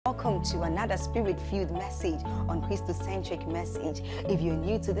Welcome to another spirit-filled message on Christocentric Message. If you're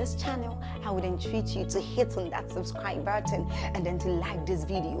new to this channel, I would entreat you to hit on that subscribe button and then to like this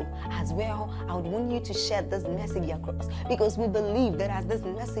video. As well, I would want you to share this message across, because we believe that as this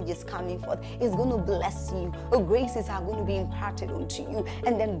message is coming forth, it's going to bless you. Graces are going to be imparted unto you,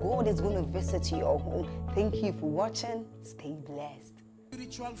 and then God is going to visit your home. Thank you for watching. Stay blessed.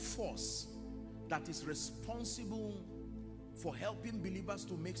 Spiritual force that is responsible for helping believers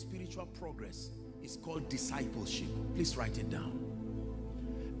to make spiritual progress is called discipleship. Please write it down.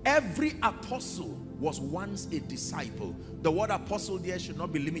 Every apostle was once a disciple. The word apostle there should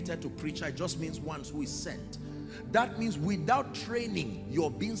not be limited to preacher. It just means one who is sent. That means without training, your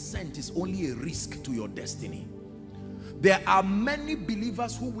being sent is only a risk to your destiny. There are many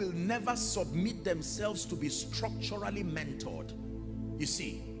believers who will never submit themselves to be structurally mentored. You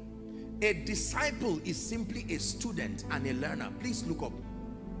see, a disciple is simply a student and a learner. Please look up.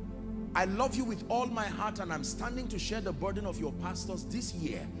 I love you with all my heart, and I'm standing to share the burden of your pastors this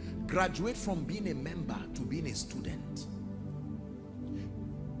year. Graduate from being a member to being a student.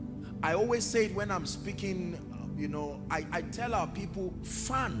 I always say it when I'm speaking, I tell our people,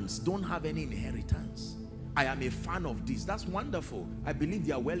 fans don't have any inheritance. I am a fan of this. That's wonderful. I believe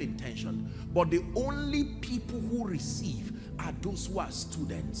they are well-intentioned. But the only people who receive are those who are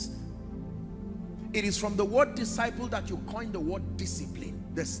students. It is from the word disciple that you coin the word discipline,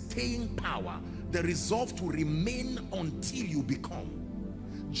 the staying power, the resolve to remain until you become.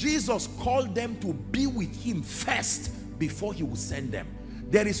 Jesus called them to be with him first before he will send them.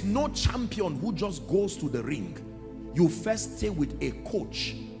 There is no champion who just goes to the ring. You first stay with a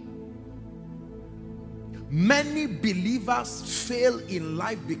coach. Many believers fail in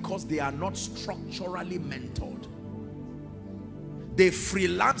life because they are not structurally mentored. They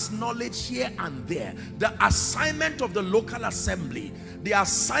freelance knowledge here and there. The assignment of the local assembly, the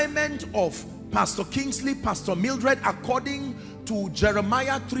assignment of Pastor Kingsley, Pastor Mildred, according to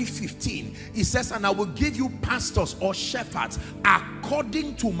Jeremiah 3:15, he says, and I will give you pastors or shepherds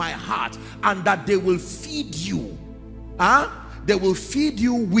according to my heart, and that they will feed you. They will feed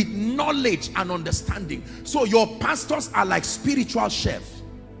you with knowledge and understanding. So your pastors are like spiritual chefs.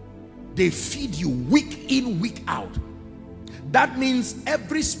 They feed you week in, week out. That means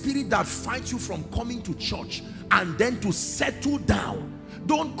every spirit that fights you from coming to church and then to settle down.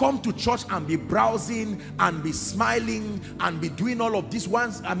 Don't come to church and be browsing and be smiling and be doing all of these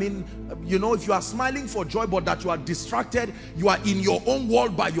ones. I mean, if you are smiling for joy but that you are distracted, you are in your own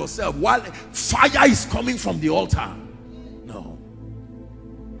world by yourself while fire is coming from the altar. No.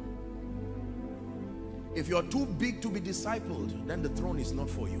 If you're too big to be discipled, then the throne is not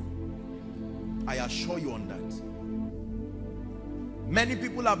for you. I assure you on that. Many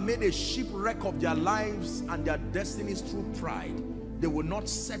people have made a shipwreck of their lives and their destinies through pride. They will not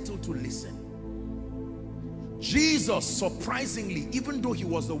settle to listen. Jesus, surprisingly, even though he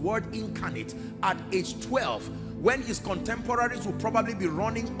was the Word incarnate, at age 12, when his contemporaries will probably be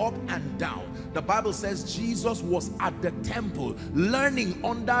running up and down, the Bible says Jesus was at the temple learning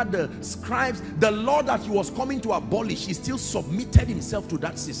under the scribes. The law that he was coming to abolish, he still submitted himself to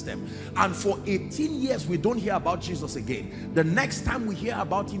that system. And for 18 years we don't hear about Jesus again. The next time we hear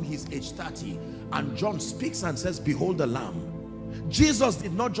about him, he's age 30, and John speaks and says, behold the Lamb. Jesus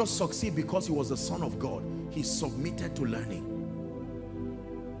did not just succeed because he was the Son of God. He submitted to learning.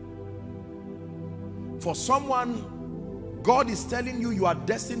 For someone, God is telling you, you are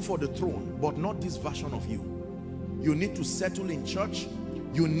destined for the throne, but not this version of you. You need to settle in church.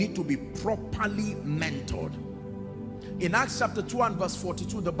 You need to be properly mentored. In Acts chapter 2 and verse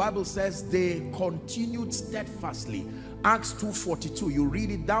 42, the Bible says they continued steadfastly. Acts 2:42, you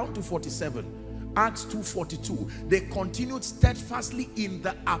read it down to 47. Acts 2:42, they continued steadfastly in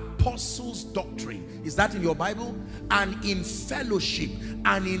the apostles' doctrine. Is that in your Bible? And in fellowship,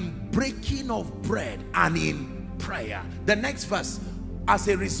 and in breaking of bread, and in prayer. The next verse, as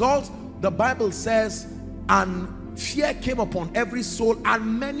a result, the Bible says, and fear came upon every soul,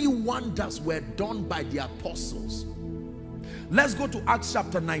 and many wonders were done by the apostles. Let's go to Acts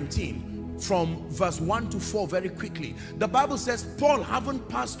chapter 19. From verse 1 to 4 very quickly. The Bible says Paul, having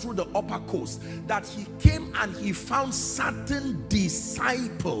passed through the upper coast, that he came and he found certain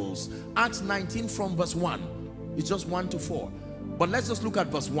disciples. Acts 19 from verse 1. It's just 1 to 4. But let's just look at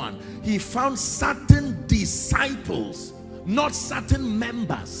verse 1. He found certain disciples, not certain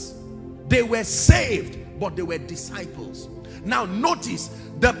members. They were saved, but they were disciples. Now notice,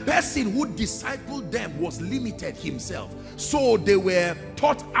 the person who discipled them was limited himself. So they were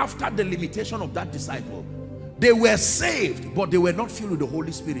taught after the limitation of that disciple. They were saved, but they were not filled with the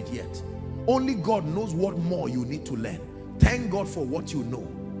Holy Spirit yet. Only God knows what more you need to learn. Thank God for what you know.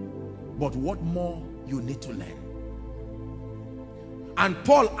 but what more you need to learn. And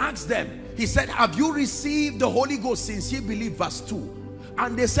Paul asked them, he said, have you received the Holy Ghost since ye believe? Verse 2.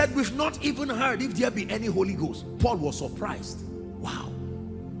 And they said, we've not even heard if there be any Holy Ghost. Paul was surprised. Wow.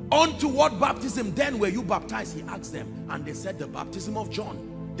 Unto what baptism then were you baptized? He asked them. And they said, the baptism of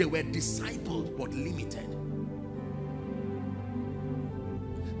John. They were discipled but limited.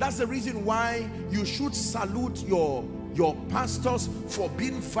 That's the reason why you should salute your pastors for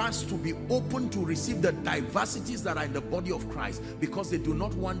being fast to be open to receive the diversities that are in the body of Christ, because they do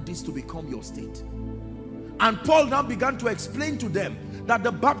not want this to become your state. And Paul now began to explain to them that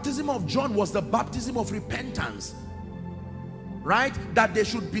the baptism of John was the baptism of repentance, right? That they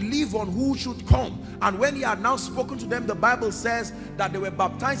should believe on who should come. And when he had now spoken to them, the Bible says that they were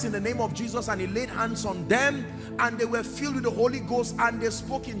baptized in the name of Jesus, and he laid hands on them and they were filled with the Holy Ghost, and they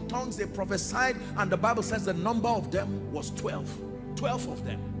spoke in tongues, they prophesied, and the Bible says the number of them was 12 of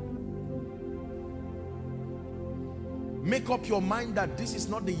them. Make up your mind that this is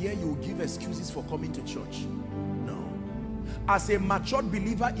not the year you will give excuses for coming to church. No. As a matured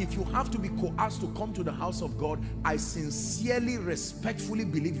believer, if you have to be coerced to come to the house of God, I sincerely, respectfully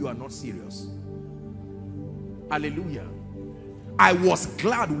believe you are not serious. Hallelujah. I was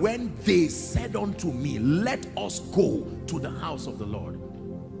glad when they said unto me, let us go to the house of the Lord.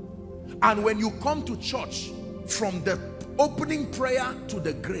 And when you come to church, from the opening prayer to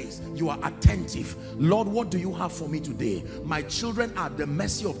the grace, you are attentive. Lord, what do you have for me today? My children are at the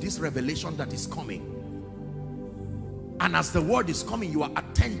mercy of this revelation that is coming. And as the word is coming, you are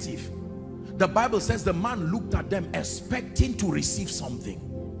attentive. The Bible says the man looked at them expecting to receive something.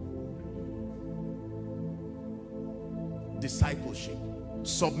 Discipleship.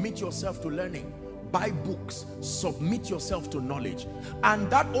 Submit yourself to learning. Buy books. Submit yourself to knowledge. And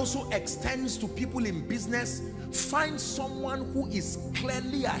that also extends to people in business. Find someone who is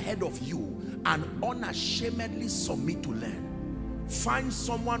clearly ahead of you and unashamedly submit to learn. Find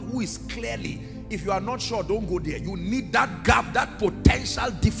someone who is clearly, if you are not sure, don't go there. You need that gap, that potential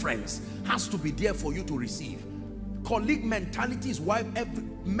difference has to be there for you to receive. Colleague mentality is why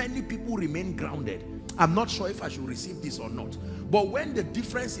many people remain grounded. I'm not sure if I should receive this or not. But when the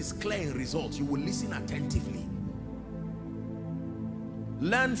difference is clear in results, you will listen attentively.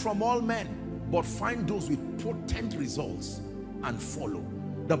 Learn from all men, but find those with potent results and follow.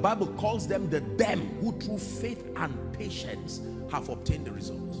 The Bible calls them the them who through faith and patience have obtained the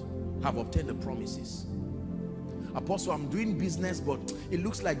results, have obtained the promises. Apostle, I'm doing business, but it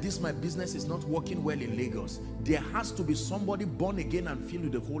looks like my business is not working well in Lagos. There has to be somebody born again and filled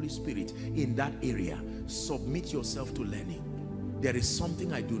with the Holy Spirit in that area. Submit yourself to learning. There is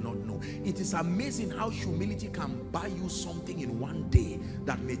something I do not know. It is amazing how humility can buy you something in one day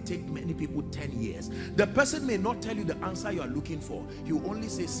that may take many people 10 years. The person may not tell you the answer you are looking for. He will only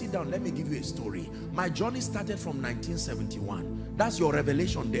say, sit down, let me give you a story. My journey started from 1971. That's your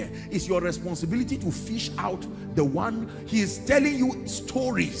revelation there. It's your responsibility to fish out the one. He is telling you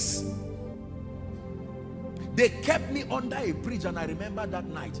stories. They kept me under a bridge, and I remember that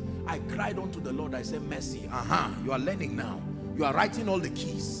night, I cried unto the Lord. I said, mercy. You are learning now. You are writing all the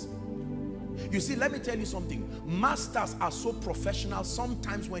keys. You see, let me tell you something. Masters are so professional.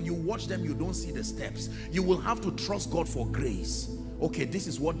 Sometimes when you watch them, you don't see the steps. You will have to trust God for grace. Okay, this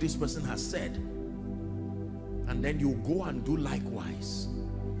is what this person has said. And then you go and do likewise.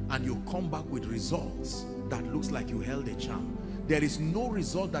 And you come back with results that looks like you held a charm. There is no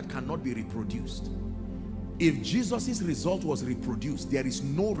result that cannot be reproduced. If Jesus's result was reproduced, there is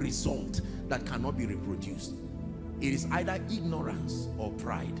no result that cannot be reproduced. It is either ignorance or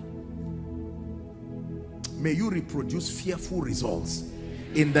pride. May you reproduce fearful results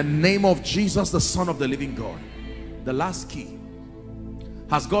in the name of Jesus, the Son of the living God. The last key.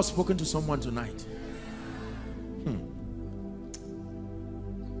 Has God spoken to someone tonight?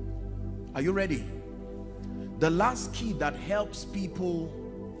 Are you ready? The last key that helps people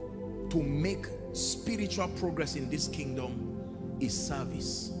to make spiritual progress in this kingdom is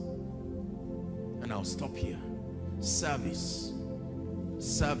service. And I'll stop here. Service.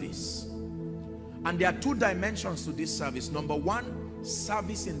 Service. And there are two dimensions to this service. Number one,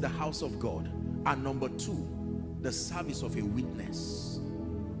 service in the house of God. And number two, the service of a witness.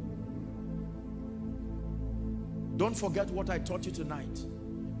 Don't forget what I taught you tonight.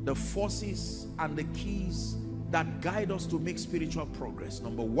 The forces and the keys that guide us to make spiritual progress.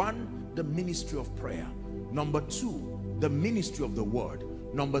 Number one, the ministry of prayer. Number two, the ministry of the word.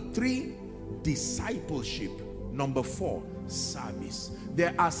 Number three, discipleship. Number four, service.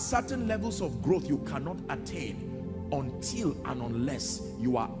 There are certain levels of growth you cannot attain until and unless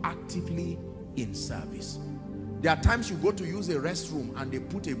you are actively in service. There are times you go to use a restroom and they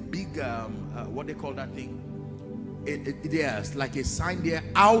put a big, what they call that thing? There's like a sign there,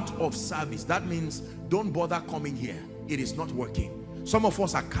 out of service. That means don't bother coming here. It is not working. Some of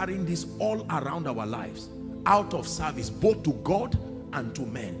us are carrying this all around our lives. Out of service, both to God and to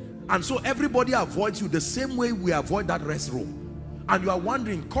men. And so everybody avoids you the same way we avoid that restroom. And you are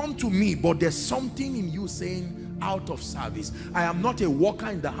wondering, come to me, but there's something in you saying out of service. I am not a worker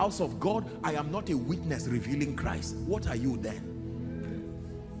in the house of God. I am not a witness revealing Christ. What are you then?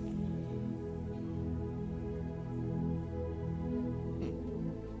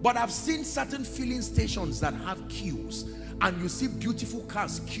 But I've seen certain filling stations that have queues, and you see beautiful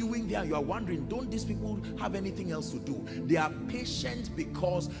cars queuing there. You are wondering, don't these people have anything else to do? They are patient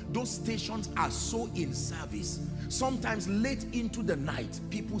because those stations are so in service. Sometimes late into the night,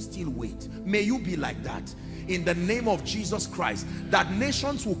 people still wait. May you be like that in the name of Jesus Christ, that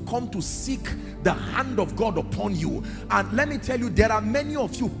nations will come to seek the hand of God upon you. And let me tell you, there are many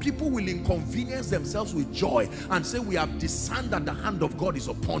of you, people will inconvenience themselves with joy and say, we have discerned that the hand of God is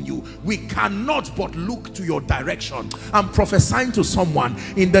upon you. We cannot but look to your direction. I'm prophesying to someone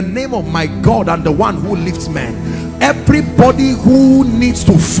in the name of my God and the one who lifts men. Everybody who needs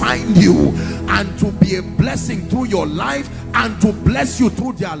to find you and to be a blessing through your life and to bless you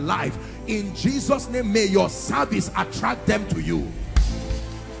through their life, in Jesus' name, may your service attract them to you.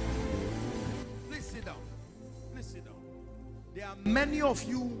 Please sit down. Please sit down. There are many of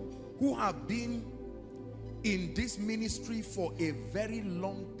you who have been in this ministry for a very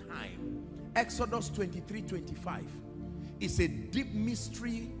long time. Exodus 23:25 is a deep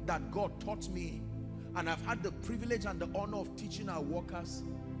mystery that God taught me, and I've had the privilege and the honor of teaching our workers.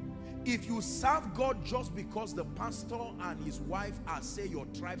 If you serve God just because the pastor and his wife are, say, your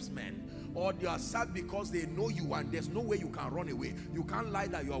tribesmen, or they are served because they know you and there's no way you can run away, you can't lie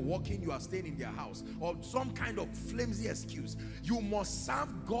that you are working, you are staying in their house, or some kind of flimsy excuse. You must serve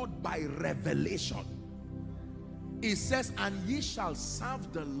God by revelation. It says, and ye shall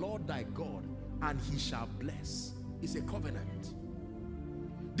serve the Lord thy God, and he shall bless. It's a covenant.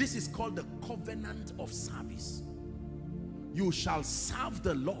 This is called the covenant of service. You shall serve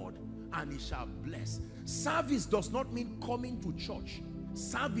the Lord and he shall bless. Service does not mean coming to church.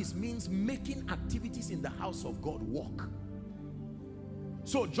 Service means making activities in the house of God work.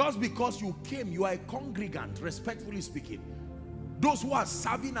 So just because you came, you are a congregant, respectfully speaking. Those who are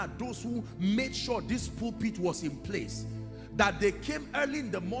serving are those who made sure this pulpit was in place, that they came early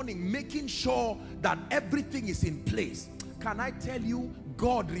in the morning making sure that everything is in place. Can I tell you,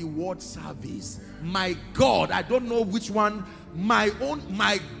 God rewards service. My God, I don't know which one,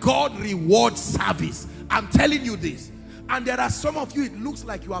 my God rewards service. I'm telling you this. And there are some of you, it looks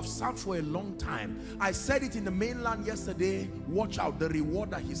like you have served for a long time. I said it in the mainland yesterday, watch out, the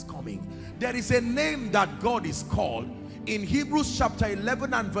rewarder is coming. There is a name that God is called in Hebrews chapter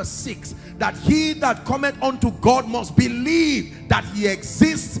 11 and verse 6, that he that cometh unto God must believe that he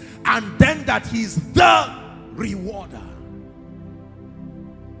exists, and then that he is the rewarder.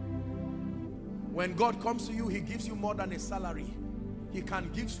 When God comes to you, he gives you more than a salary. He can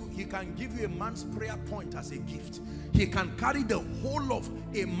give you a man's prayer point as a gift. He can carry the whole of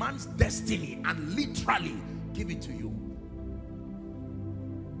a man's destiny and literally give it to you.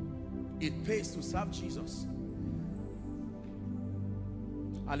 It pays to serve Jesus.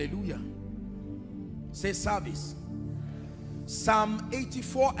 Hallelujah. Say service. Psalm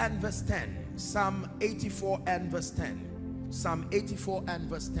 84 and verse 10. Psalm 84 and verse 10. Psalm 84 and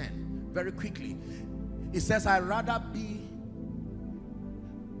verse 10. Very quickly. It says, I'd rather be,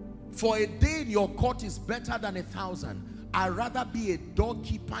 for a day in your court is better than 1,000. I'd rather be a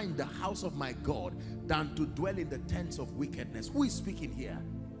doorkeeper in the house of my God than to dwell in the tents of wickedness. Who is speaking here?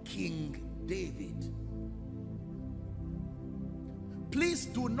 King David. Please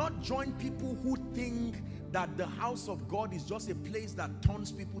do not join people who think that the house of God is just a place that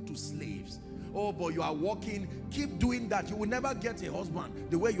turns people to slaves. Oh, but you are walking, keep doing that. You will never get a husband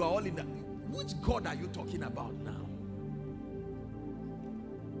the way you are all in that. Which God are you talking about now?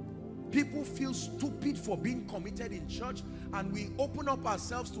 People feel stupid for being committed in church, and we open up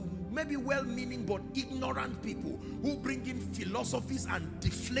ourselves to maybe well-meaning but ignorant people who bring in philosophies and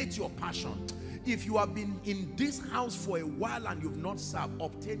deflate your passion. If you have been in this house for a while and you've not served,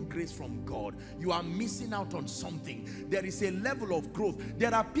 obtain grace from God. You are missing out on something. There is a level of growth.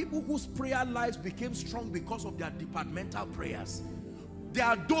 There are people whose prayer lives became strong because of their departmental prayers. There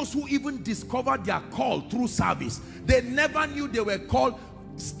are those who even discovered their call through service. They never knew they were called.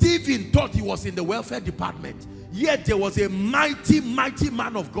 Stephen thought he was in the welfare department, yet there was a mighty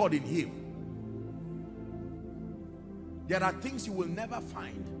man of God in him. There are things you will never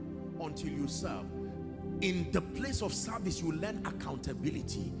find until you serve. In the place of service, you learn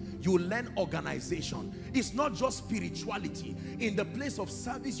accountability. You learn organization. It's not just spirituality. In the place of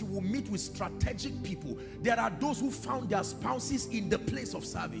service, you will meet with strategic people. There are those who found their spouses in the place of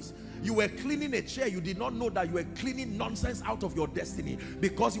service. You were cleaning a chair. You did not know that you were cleaning nonsense out of your destiny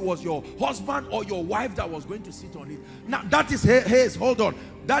because it was your husband or your wife that was going to sit on it. Now, that is, hey, hold on.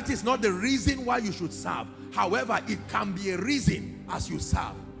 That is not the reason why you should serve. However, it can be a reason as you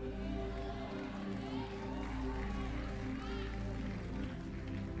serve.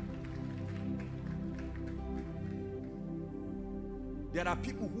 There are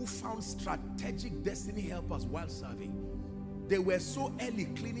people who found strategic destiny helpers while serving. They were so early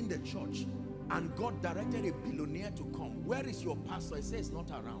cleaning the church, and God directed a billionaire to come. Where is your pastor? He says,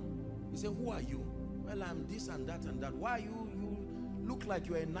 not around. He said, who are you? Well, I'm this and that and that. Why are you look like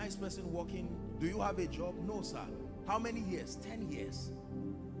you're a nice person working. Do you have a job? No, sir. How many years? 10 years.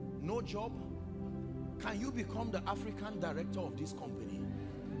 No job? Can you become the African director of this company?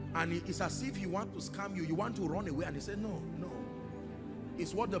 And it's as if he want to scam you. You want to run away. And he said, no.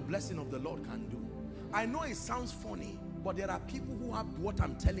 It's what the blessing of the Lord can do. I know it sounds funny, but there are people who have what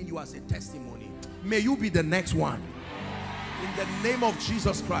I'm telling you as a testimony. May you be the next one. In the name of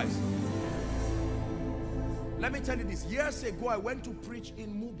Jesus Christ. Let me tell you this. Years ago, I went to preach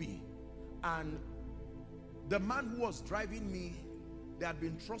in Mubi. And the man who was driving me, they had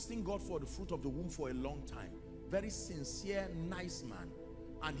been trusting God for the fruit of the womb for a long time. Very sincere, nice man.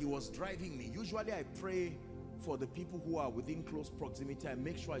 And he was driving me. Usually I pray for the people who are within close proximity. I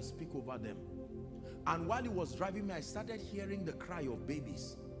make sure I speak over them. And while he was driving me, I started hearing the cry of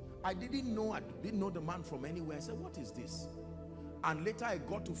babies. I didn't know the man from anywhere. I said, what is this? And later I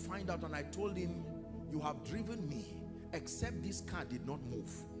got to find out, and I told him, you have driven me, except this car did not move.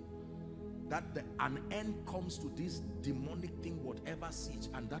 That an end comes to this demonic thing, whatever siege,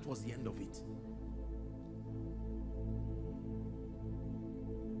 and that was the end of it.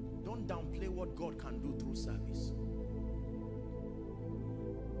 Don't downplay what God can do through service.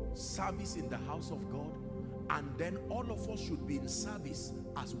 Service in the house of God, and then all of us should be in service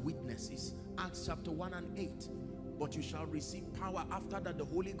as witnesses. Acts chapter 1 and 8. But you shall receive power after that the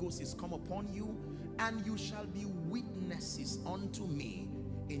Holy Ghost is come upon you, and you shall be witnesses unto me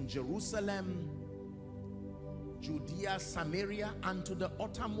in Jerusalem, Judea, Samaria, and to the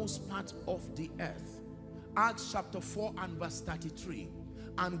uttermost part of the earth. Acts chapter 4 and verse 33.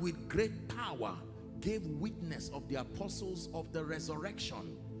 And with great power gave witness of the apostles of the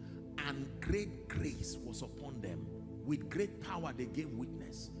resurrection, and great grace was upon them. With great power they gave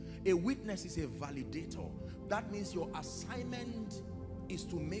witness. A witness is a validator. That means your assignment is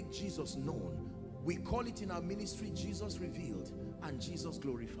to make Jesus known. We call it in our ministry Jesus revealed and Jesus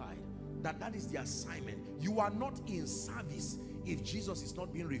glorified. That is the assignment. You are not in service if Jesus is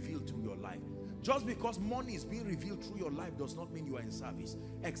not being revealed through your life. Just because money is being revealed through your life does not mean you are in service,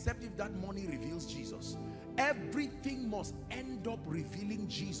 except if that money reveals Jesus. Everything must end up revealing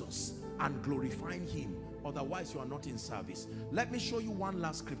Jesus and glorifying him. Otherwise, you are not in service. Let me show you one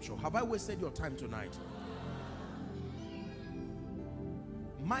last scripture. Have I wasted your time tonight?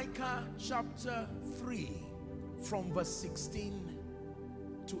 Micah chapter 3 from verse 16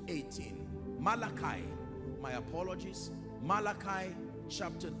 to 18. Malachi, my apologies. Malachi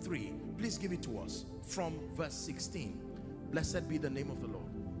chapter 3. Please give it to us from verse 16. Blessed be the name of the Lord.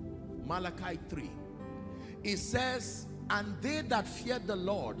 Malachi 3. It says, and they that feared the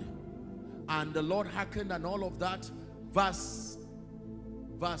Lord, and the Lord hearkened, and all of that. Verse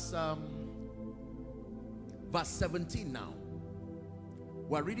 17 now.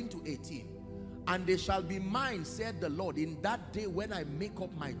 We're reading to 18. And they shall be mine, said the Lord, in that day when I make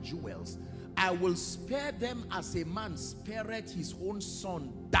up my jewels. I will spare them as a man spareth his own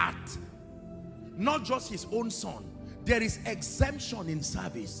son. That, not just his own son. There is exemption in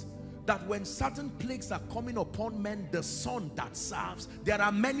service. That when certain plagues are coming upon men, the son that serves, there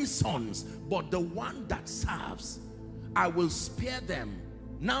are many sons, but the one that serves, I will spare them.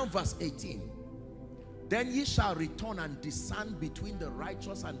 Now verse 18. Then ye shall return and discern between the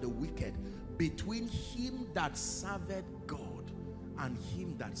righteous and the wicked, between him that serveth God and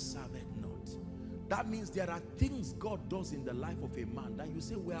him that serveth not. That means there are things God does in the life of a man that you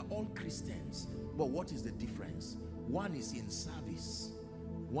say, we are all Christians, but what is the difference? One is in service,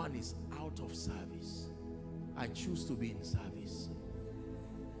 one is out of service. I choose to be in service.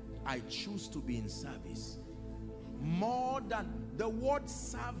 I choose to be in service. More than the word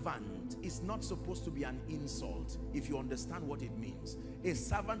servant is not supposed to be an insult if you understand what it means. A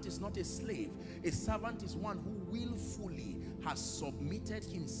servant is not a slave. A servant is one who willfully has submitted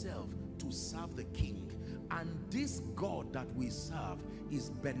himself to serve the king. And this God that we serve is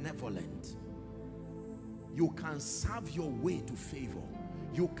benevolent. you can serve your way to favor.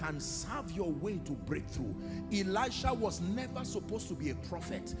 You can serve your way to breakthrough. Elisha was never supposed to be a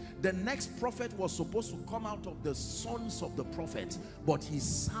prophet. The next prophet was supposed to come out of the sons of the prophets, but he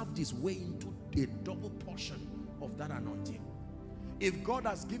served his way into a double portion of that anointing. If God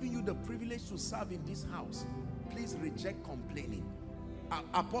has given you the privilege to serve in this house, please reject complaining.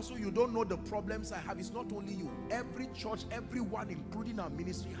 Apostle, you don't know the problems I have. It's not only you. Every church, everyone, including our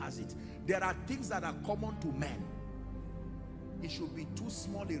ministry, has it. There are things that are common to men. It should be too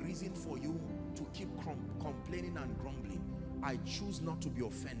small a reason for you to keep complaining and grumbling. I choose not to be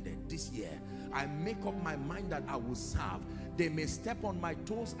offended this year. I make up my mind that I will serve. They may step on my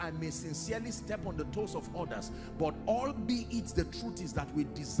toes. I may sincerely step on the toes of others. But albeit the truth is that we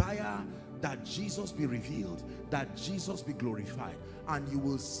desire that Jesus be revealed, that Jesus be glorified. And you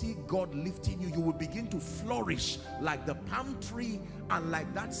will see God lifting you. You will begin to flourish like the palm tree and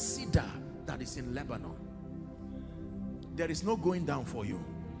like that cedar that is in Lebanon. There is no going down for you.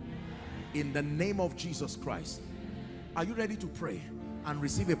 In the name of Jesus Christ. Are you ready to pray and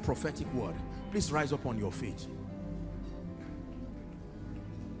receive a prophetic word? Please rise up on your feet.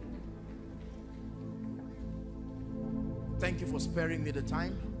 Thank you for sparing me the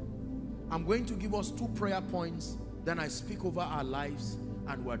time. I'm going to give us 2 prayer points, then I speak over our lives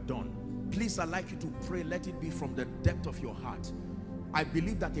and we're done. Please, I'd like you to pray. Let it be from the depth of your heart. I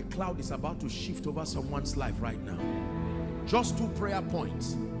believe that a cloud is about to shift over someone's life right now. Just 2 prayer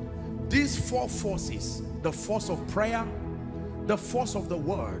points. These 4 forces, the force of prayer, the force of the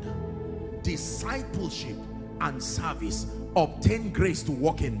word, discipleship and service, obtain grace to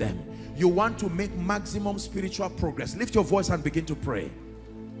walk in them. You want to make maximum spiritual progress. Lift your voice and begin to pray.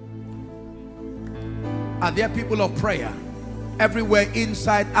 Are there people of prayer everywhere,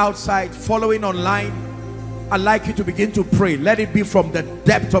 inside, outside, following online? I'd like you to begin to pray. Let it be from the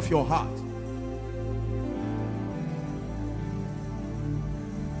depth of your heart.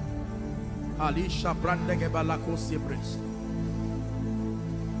 I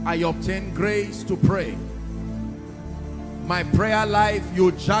obtain grace to pray. My prayer life,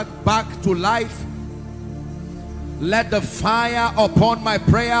 you jack back to life. Let the fire upon my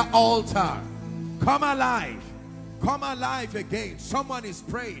prayer altar come alive. Come alive again. Someone is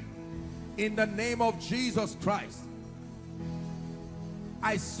praying. In the name of Jesus Christ,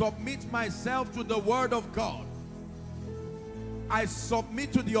 I submit myself to the word of God. I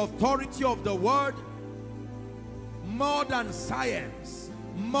submit to the authority of the word. More than science,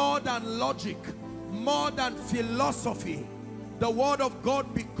 more than logic, more than philosophy, the word of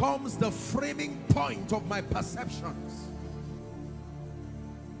God becomes the framing point of my perceptions.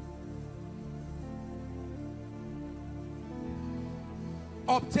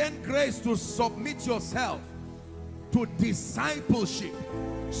 Obtain grace to submit yourself to discipleship.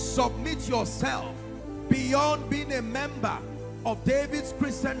 Submit yourself beyond being a member of David's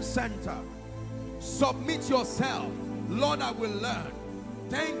Christian Center. Submit yourself. Lord, I will learn.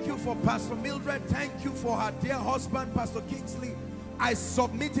 Thank you for Pastor Mildred. Thank you for her dear husband, Pastor Kingsley. I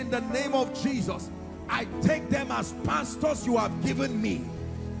submit in the name of Jesus. I take them as pastors you have given me.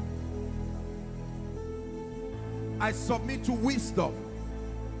 I submit to wisdom.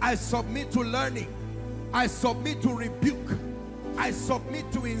 I submit to learning. I submit to rebuke. I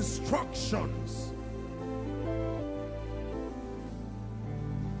submit to instructions.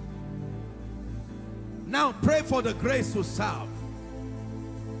 Now pray for the grace to serve.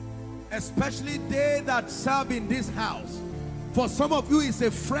 Especially they that serve in this house. For some of you, it's a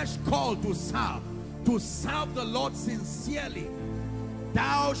fresh call to serve. To serve the Lord sincerely.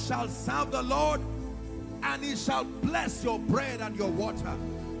 Thou shalt serve the Lord, and he shall bless your bread and your water.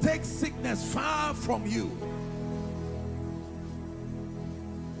 Take sickness far from you.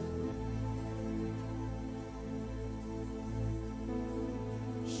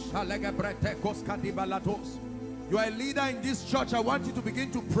 You are a leader in this church. I want you to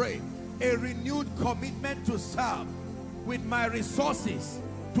begin to pray. A renewed commitment to serve with my resources,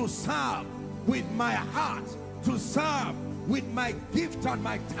 to serve with my heart, to serve with my gift and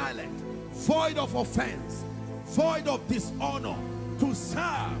my talent, void of offense, void of dishonor, to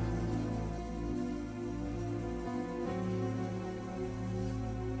serve.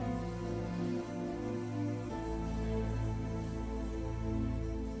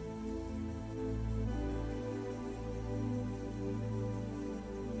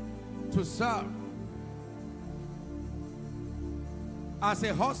 To serve. As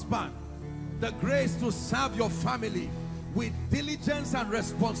a husband, the grace to serve your family with diligence and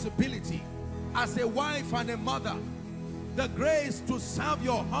responsibility. As a wife and a mother, the grace to serve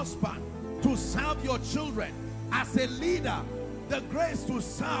your husband, to serve your children. As a leader, the grace to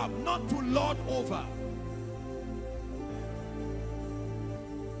serve, not to lord over.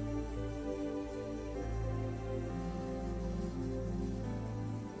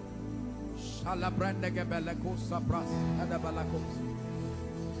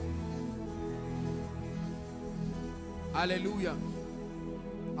 Hallelujah.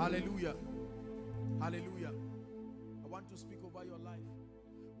 Hallelujah. Hallelujah. I want to speak over your life.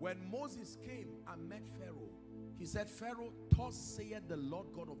 When Moses came and met Pharaoh, he said, Pharaoh, thus saith the Lord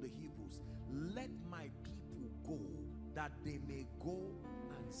God of the Hebrews, let my people go, that they may go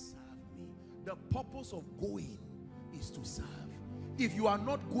and serve me. The purpose of going is to serve. If you are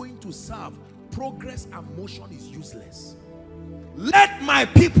not going to serve, progress and motion is useless. Let my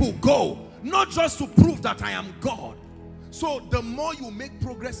people go, not just to prove that I am God. So the more you make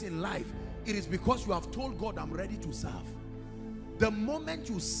progress in life, it is because you have told God, I'm ready to serve. The moment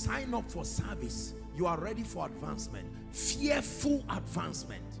you sign up for service, you are ready for advancement. Fearful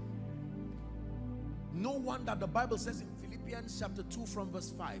advancement. No wonder the Bible says in Philippians chapter 2 from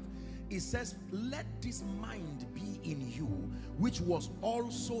verse 5, it says, let this mind be in you, which was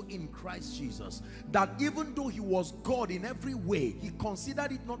also in Christ Jesus, that even though he was God in every way, he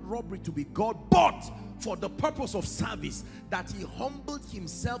considered it not robbery to be God, but for the purpose of service, that he humbled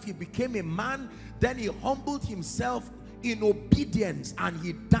himself, he became a man, then he humbled himself in obedience, and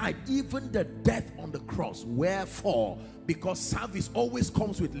he died, even the death on the cross. Wherefore, because service always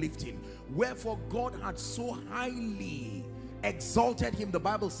comes with lifting, wherefore God had so highly exalted him, the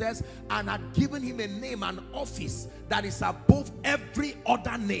Bible says, and had given him a name, an office that is above every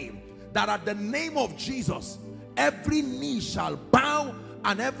other name, that at the name of Jesus every knee shall bow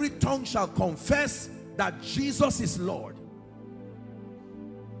and every tongue shall confess that Jesus is Lord.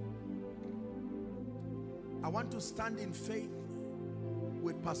 I want to stand in faith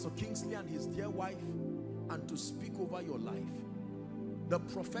with Pastor Kingsley and his dear wife and to speak over your life. The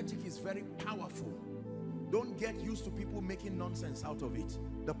prophetic is very powerful. Don't get used to people making nonsense out of it.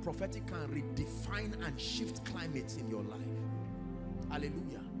 The prophetic can redefine and shift climates in your life.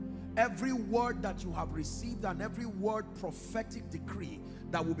 Hallelujah. Every word that you have received and every word prophetic decree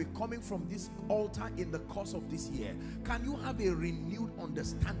that will be coming from this altar in the course of this year, can you have a renewed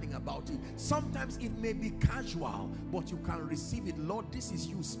understanding about it? Sometimes it may be casual, but you can receive it. Lord, this is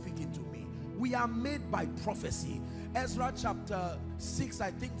you speaking to me. We are made by prophecy. Ezra chapter 6,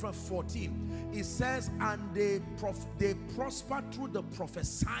 I think from 14, it says, and they prospered through the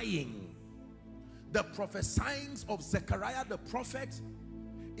prophesying. The prophesyings of Zechariah the prophet,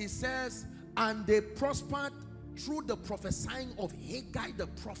 it says, and they prospered through the prophesying of Haggai the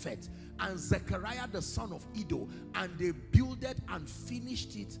prophet and Zechariah the son of Iddo, and they builded and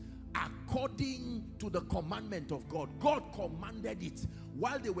finished it according to the commandment of God. God commanded it.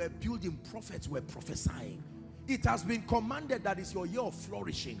 While they were building, prophets were prophesying. It has been commanded that is your year of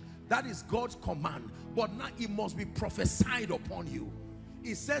flourishing. That is God's command. But now it must be prophesied upon you.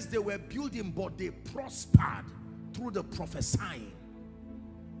 It says they were building, but they prospered through the prophesying.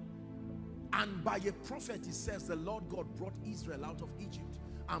 And by a prophet, it says the Lord God brought Israel out of Egypt.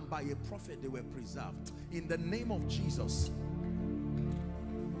 And by a prophet, they were preserved. In the name of Jesus,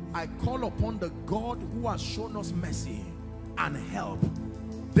 I call upon the God who has shown us mercy and help.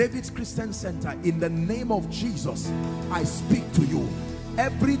 David's Christian Center, in the name of Jesus, I speak to you.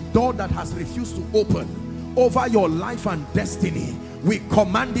 Every door that has refused to open over your life and destiny, we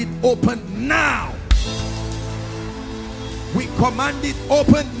command it open now. We command it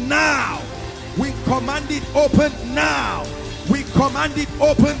open now. We command it open now. We command it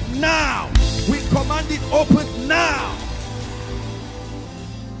open now. We command it open now.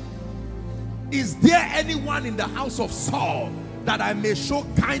 Is there anyone in the house of Saul that I may show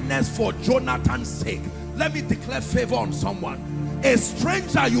kindness for Jonathan's sake? Let me declare favor on someone. A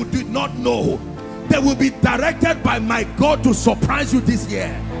stranger you did not know, they will be directed by my God to surprise you this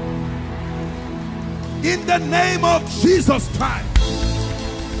year. In the name of Jesus Christ.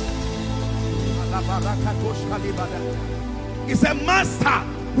 He said, Master,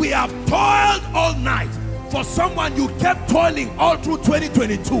 we have toiled all night. For someone, you kept toiling all through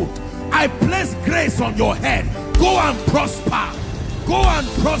 2022. I place grace on your head. Go and prosper. Go and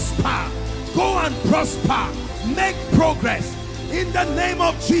prosper. Go and prosper. Make progress in the name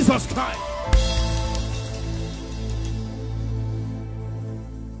of Jesus Christ.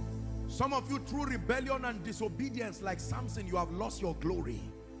 Some of you, through rebellion and disobedience, like Samson, you have lost your glory.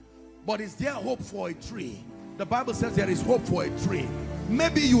 But is there hope for a tree? The Bible says there is hope for a tree.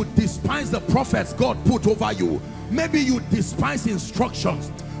 Maybe you despise the prophets God put over you. Maybe you despise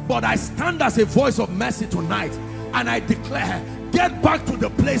instructions. But I stand as a voice of mercy tonight, and I declare, get back to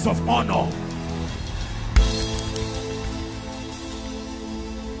the place of honor.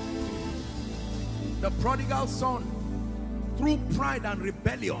 The prodigal son, through pride and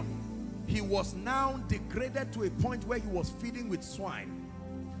rebellion, he was now degraded to a point where he was feeding with swine.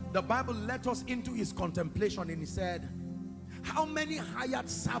 The Bible let us into his contemplation, and he said, how many hired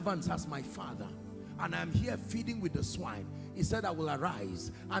servants has my father, and I am here feeding with the swine? He said, I will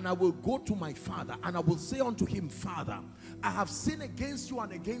arise and I will go to my father, and I will say unto him, Father, I have sinned against you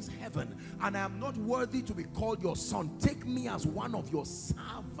and against heaven, and I am not worthy to be called your son. Take me as one of your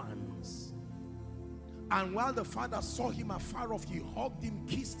servants. And while the father saw him afar off, he hugged him,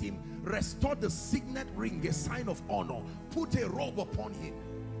 kissed him, restored the signet ring, a sign of honor, put a robe upon him.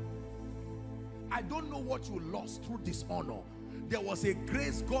 I don't know what you lost through dishonor. There was a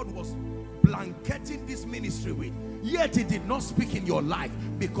grace God was blanketing this ministry with, yet it did not speak in your life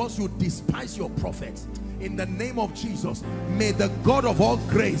because you despise your prophets. In the name of Jesus, may the God of all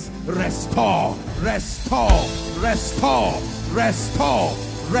grace restore, restore, restore, restore,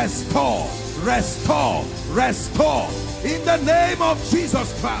 restore, restore, restore, in the name of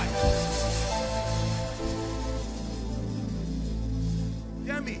Jesus Christ.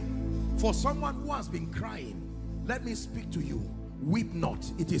 Hear me. For someone who has been crying, let me speak to you. Weep not,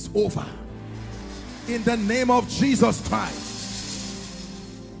 it is over. In the name of Jesus Christ.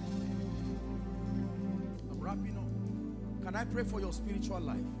 I'm wrapping up. Can I pray for your spiritual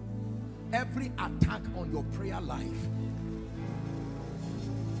life? Every attack on your prayer life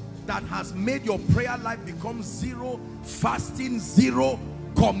that has made your prayer life become zero, fasting, zero,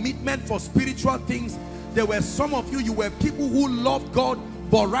 commitment for spiritual things. There were some of you, you were people who loved God,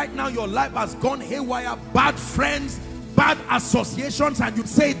 but right now your life has gone haywire. Bad friends, bad associations, and you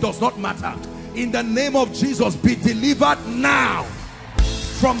say it does not matter. In the name of Jesus, be delivered now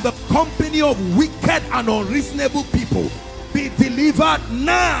from the company of wicked and unreasonable people. Be delivered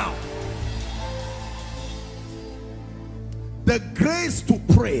now. The grace to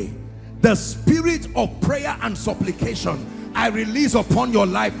pray, the spirit of prayer and supplication, I release upon your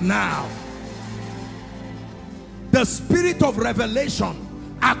life now. The spirit of revelation,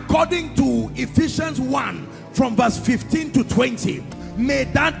 according to Ephesians 1 from verse 15 to 20, may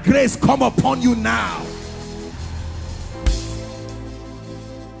that grace come upon you now.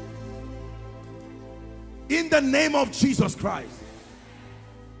 In the name of Jesus Christ.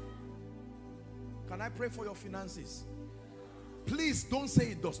 Can I pray for your finances? Please don't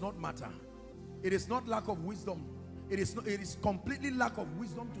say it does not matter. It is not lack of wisdom. It is completely lack of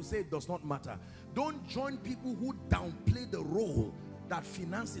wisdom to say it does not matter. Don't join people who downplay the role that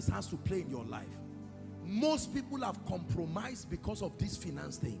finances has to play in your life. Most people have compromised because of this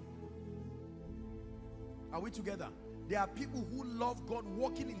finance thing. Are we together? There are people who love God,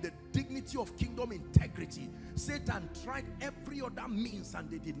 walking in the dignity of kingdom integrity. Satan tried every other means and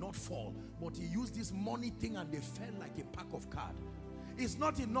they did not fall, but he used this money thing and they fell like a pack of cards. It's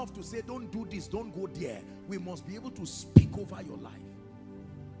not enough to say don't do this, don't go there. We must be able to speak over your life.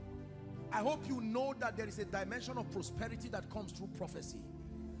 I hope you know that there is a dimension of prosperity that comes through prophecy.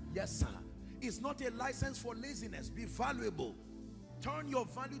 Yes, sir. It's not a license for laziness. Be valuable. Turn your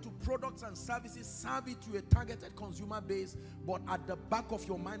value to products and services. Serve it to a targeted consumer base. But at the back of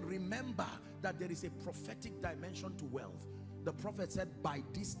your mind, remember that there is a prophetic dimension to wealth. The prophet said, by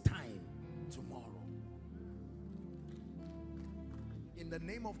this time tomorrow. In the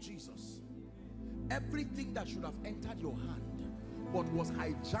name of Jesus, everything that should have entered your hand but was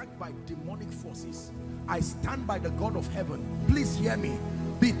hijacked by demonic forces, I stand by the God of heaven. Please hear me.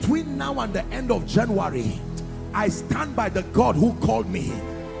 Between now and the end of January, I stand by the God who called me.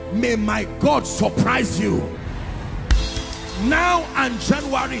 May my God surprise you. Now and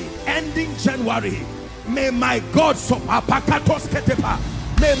January, ending January, may my God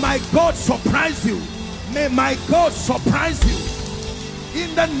may my God surprise you. May my God surprise you.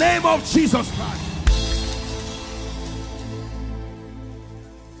 In the name of Jesus Christ.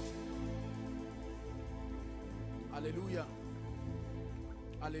 Hallelujah.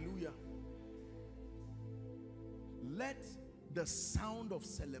 Hallelujah. Let the sound of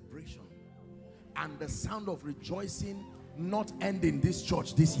celebration and the sound of rejoicing not end in this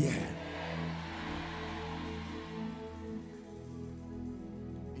church this year.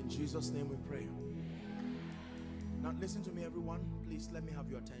 In Jesus' name we pray. Now listen to me, everyone. Please let me have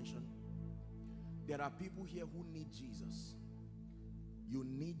your attention. There are people here who need Jesus. You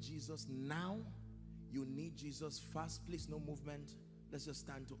need Jesus now. You need Jesus fast. Please, no movement. Let's just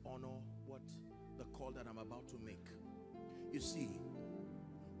stand to honor what the call that I'm about to make. You see,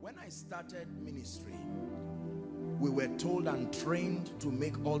 when I started ministry, we were told and trained to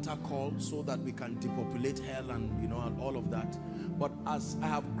make altar calls so that we can depopulate hell and, you know, and all of that. But as I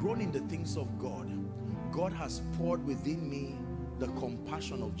have grown in the things of God, God has poured within me the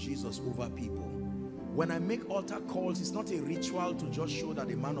compassion of Jesus over people. When I make altar calls, it's not a ritual to just show that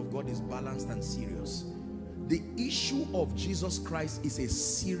a man of God is balanced and serious. The issue of Jesus Christ is a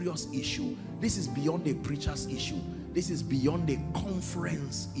serious issue. This is beyond a preacher's issue. This is beyond a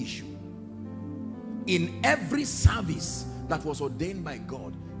conference issue. In every service that was ordained by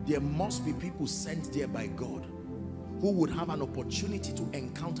God, there must be people sent there by God who would have an opportunity to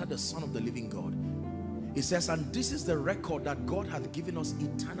encounter the Son of the living God. He says, and this is the record that God hath given us,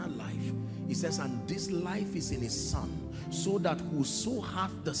 eternal life. He says, and this life is in his Son, so that whoso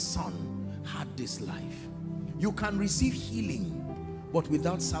hath the Son had this life. You can receive healing, but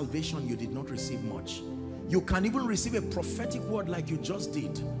without salvation you did not receive much. You can even receive a prophetic word like you just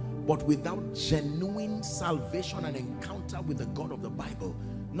did, but without genuine salvation and encounter with the God of the Bible,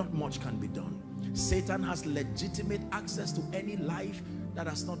 not much can be done. Satan has legitimate access to any life that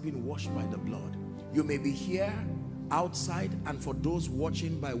has not been washed by the blood. You may be here, outside, and for those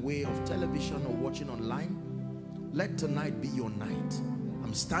watching by way of television or watching online, let tonight be your night.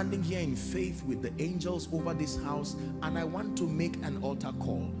 I'm standing here in faith with the angels over this house, and I want to make an altar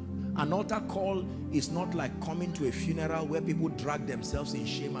call. An altar call is not like coming to a funeral where people drag themselves in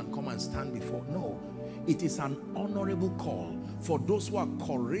shame and come and stand before. No, it is an honorable call for those who are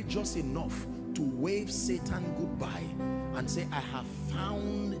courageous enough to wave Satan goodbye and say, I have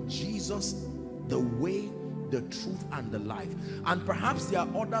found Jesus, the way, the truth, and the life. And perhaps there are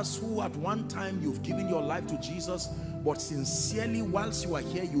others who at one time you've given your life to Jesus, but sincerely whilst you are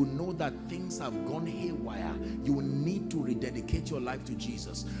here, you know that things have gone haywire. You need to rededicate your life to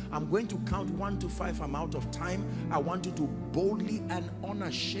Jesus. I'm going to count 1 to 5. I'm out of time. I want you to boldly and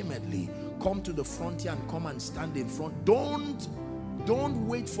unashamedly come to the frontier and come and stand in front. Don't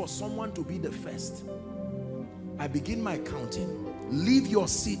wait for someone to be the first. I begin my counting. Leave your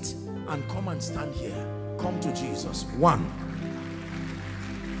seat and come and stand here. Come to Jesus. 1.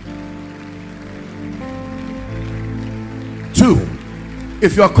 2.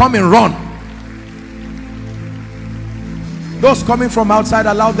 If you're coming, run. Those coming from outside,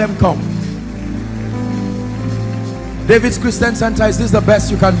 allow them come. David's Christian Center, is this the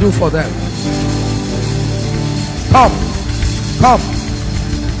best you can do for them? Come. Come.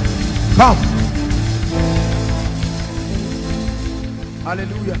 Come.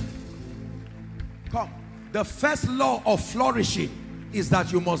 Hallelujah. Come. The first law of flourishing is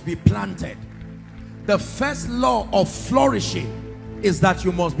that you must be planted. The first law of flourishing is that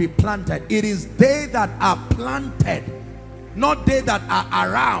you must be planted. It is they that are planted, not they that are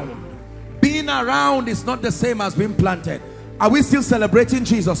around. Being around is not the same as being planted. Are we still celebrating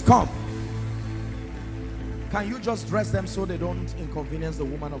Jesus? Come. Can you just dress them so they don't inconvenience the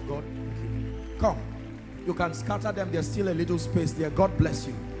woman of God? Come. You can scatter them. There's still a little space there. God bless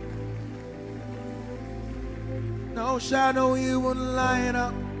you. No shadow you won't light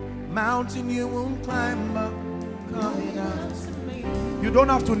up, mountain you won't climb up, coming out. You don't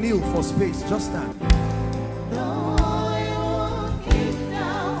have to kneel for space, just stand. No, I won't keep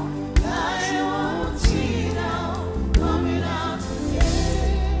down, I won't see down, coming out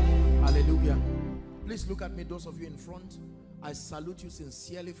today. Hallelujah. Please look at me, those of you in front. I salute you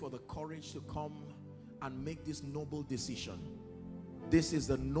sincerely for the courage to come and make this noble decision. This is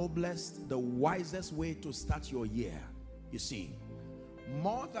the noblest, the wisest way to start your year. You see,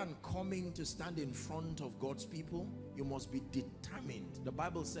 more than coming to stand in front of God's people, you must be determined. The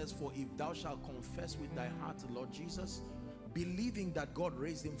Bible says, for if thou shalt confess with thy heart the Lord Jesus, believing that God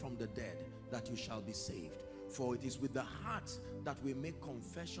raised him from the dead, that you shall be saved. For it is with the heart that we make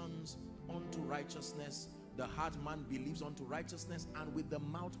confessions unto righteousness. The heart man believes unto righteousness, and with the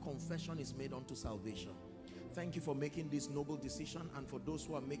mouth confession is made unto salvation. Thank you for making this noble decision, and for those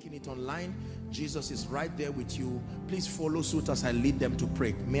who are making it online, Jesus is right there with you. Please follow suit as I lead them to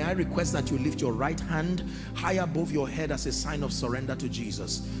pray. May I request that you lift your right hand high above your head as a sign of surrender to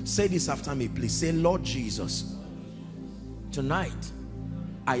Jesus. Say this after me, please. Say, Lord Jesus, tonight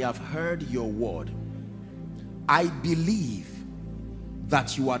I have heard your word. I believe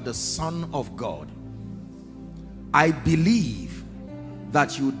that you are the Son of God. I believe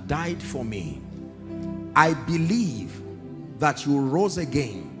that you died for me. I believe that you rose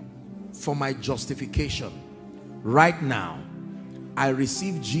again for my justification. Right now, I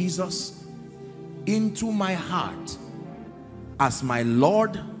receive Jesus into my heart as my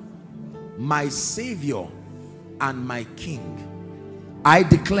Lord, my Savior, and my King. I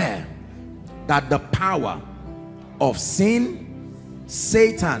declare that the power of sin,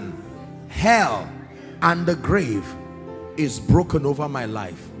 Satan, hell, and the grave is broken over my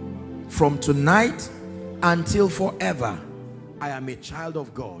life. From tonight until forever, I am a child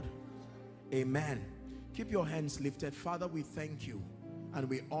of God. Amen. Keep your hands lifted. Father, we thank you and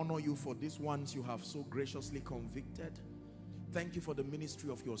we honor you for these ones you have so graciously convicted. Thank you for the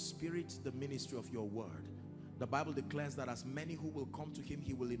ministry of your spirit, the ministry of your word. The Bible declares that as many who will come to him,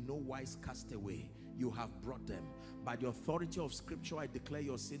 he will in no wise cast away. You have brought them. By the authority of scripture, I declare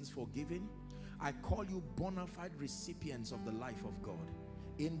your sins forgiven. I call you bona fide recipients of the life of God.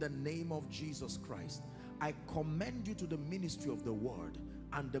 In the name of Jesus Christ, I commend you to the ministry of the word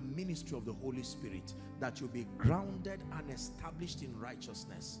and the ministry of the Holy Spirit, that you be grounded and established in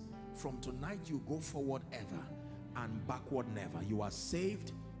righteousness. From tonight, you go forward ever and backward never. You are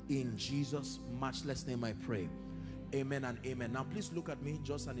saved in Jesus' matchless name I pray. Amen and amen. Now please look at me,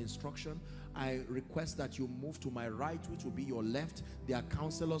 just an instruction. I request that you move to my right, which will be your left. There are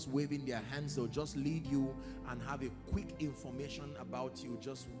counselors waving their hands. They'll just lead you and have a quick information about you,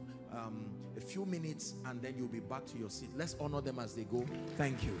 just a few minutes, and then you'll be back to your seat. Let's honor them as they go.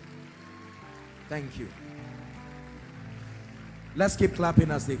 Thank you. Thank you. Let's keep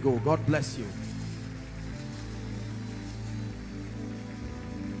clapping as they go. God bless you.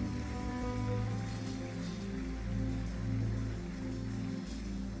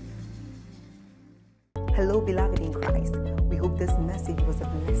 Hello, beloved in Christ. We hope this message was a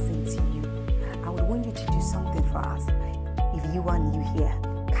blessing to you. I would want you to do something for us. If you are new here,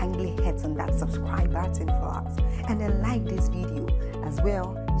 kindly hit on that subscribe button for us, and then like this video as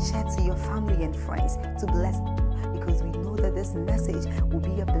well. Share to your family and friends to bless them, because we know that this message will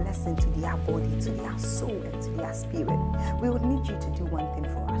be a blessing to their body, to their soul, and to their spirit. We would need you to do one thing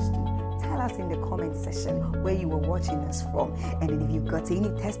for us too. Tell us in the comment section where you were watching us from, and then if you've got any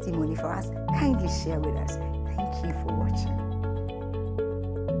testimony for us, kindly share with us. Thank you for watching.